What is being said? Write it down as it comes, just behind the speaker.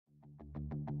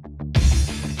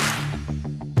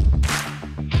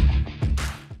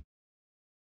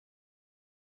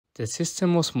The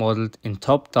system was modeled in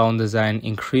top-down design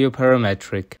in Creo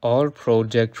parametric. All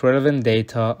project-relevant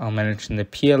data are managed in the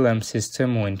PLM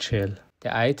system Windchill.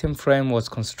 The item frame was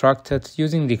constructed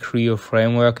using the Creo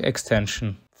framework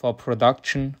extension. For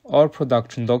production, all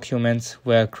production documents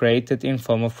were created in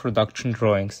form of production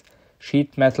drawings.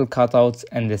 Sheet metal cutouts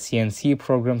and the CNC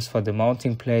programs for the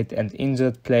mounting plate and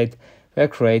insert plate were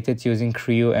created using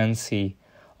Creo NC.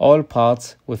 All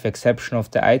parts, with exception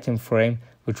of the item frame,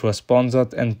 which was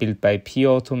sponsored and built by PIA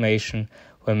Automation,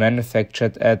 were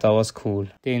manufactured at our school.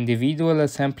 The individual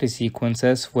assembly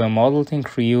sequences were modeled in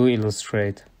Creo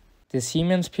Illustrate. The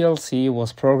Siemens PLC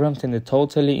was programmed in the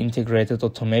totally integrated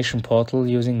automation portal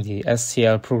using the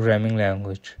SCL programming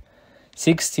language.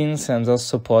 16 sensors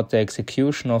support the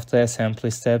execution of the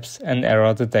assembly steps and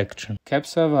error detection.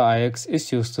 CapServer IX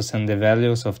is used to send the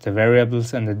values of the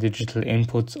variables and the digital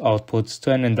inputs/outputs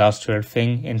to an industrial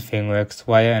thing in ThingWorx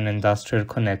via an industrial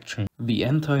connection. The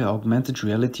entire augmented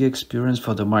reality experience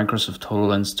for the Microsoft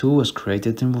HoloLens 2 was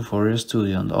created in Vuforia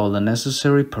Studio, and all the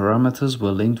necessary parameters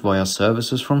were linked via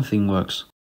services from ThingWorx.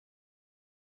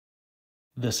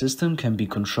 The system can be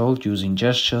controlled using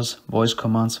gestures, voice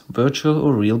commands, virtual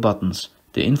or real buttons.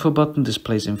 The info button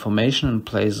displays information and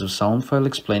plays a sound file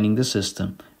explaining the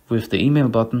system. With the email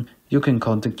button, you can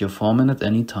contact your foreman at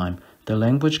any time. The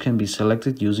language can be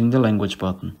selected using the language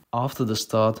button. After the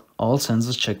start, all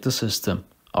sensors check the system.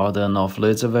 Are there enough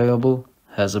lids available?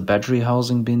 Has a battery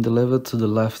housing been delivered to the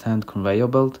left-hand conveyor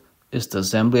belt? Is the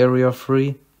assembly area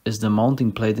free? Is the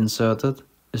mounting plate inserted?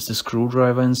 Is the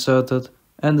screwdriver inserted?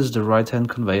 And is the right-hand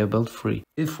conveyor belt free?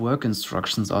 If work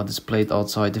instructions are displayed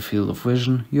outside the field of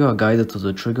vision, you are guided to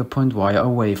the trigger point via a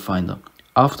wayfinder.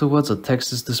 Afterwards, a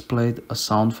text is displayed, a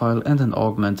sound file and an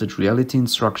augmented reality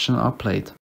instruction are played.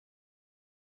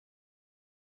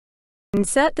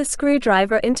 Insert the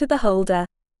screwdriver into the holder.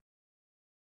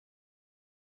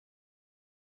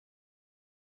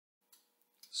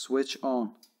 Switch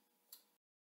on.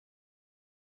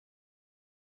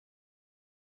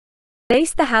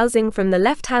 Place the housing from the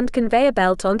left-hand conveyor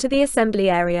belt onto the assembly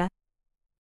area.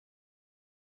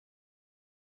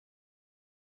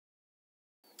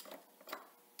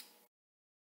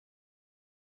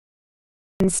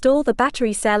 Install the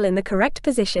battery cell in the correct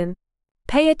position.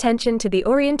 Pay attention to the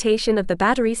orientation of the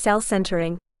battery cell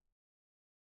centering.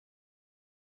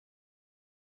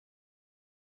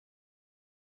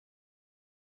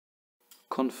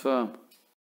 Confirm.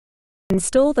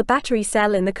 Install the battery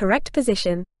cell in the correct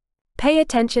position. Pay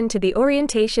attention to the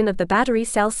orientation of the battery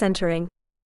cell centering.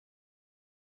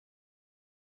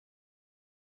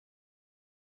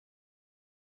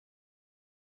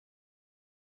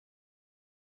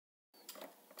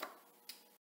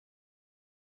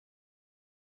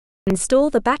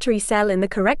 Install the battery cell in the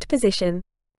correct position.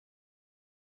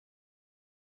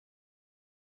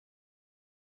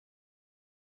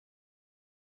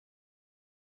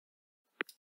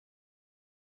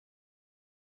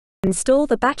 Install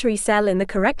the battery cell in the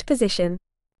correct position.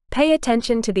 Pay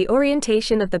attention to the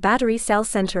orientation of the battery cell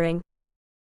centering.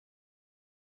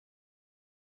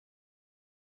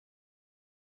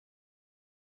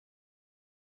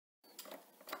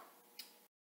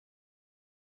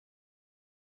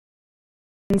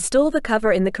 Install the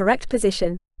cover in the correct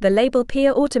position. The label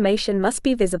PIA Automation must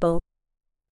be visible.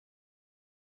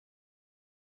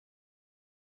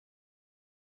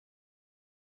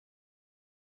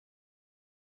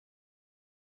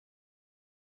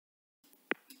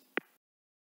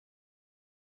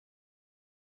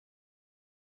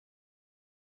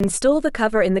 Install the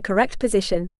cover in the correct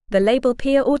position. The label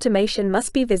PIA Automation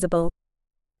must be visible.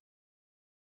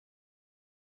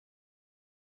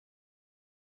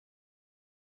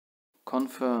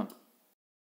 Confirm.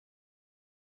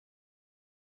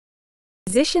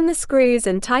 Position the screws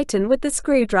and tighten with the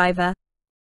screwdriver.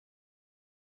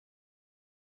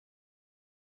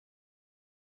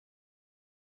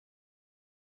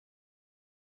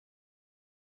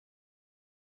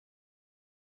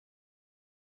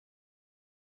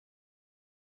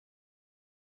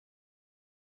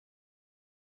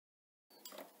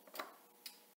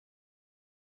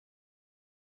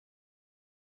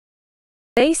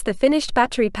 Place the finished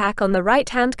battery pack on the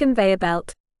right-hand conveyor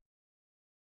belt.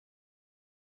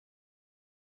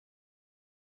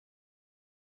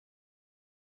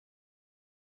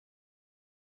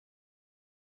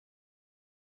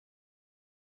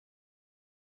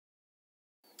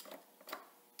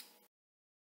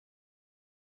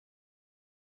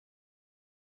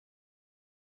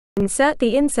 Insert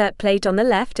the insert plate on the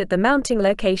left at the mounting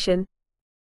location.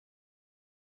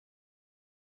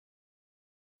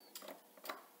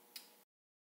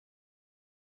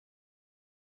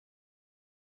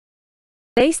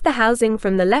 Place the housing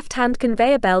from the left-hand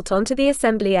conveyor belt onto the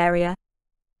assembly area.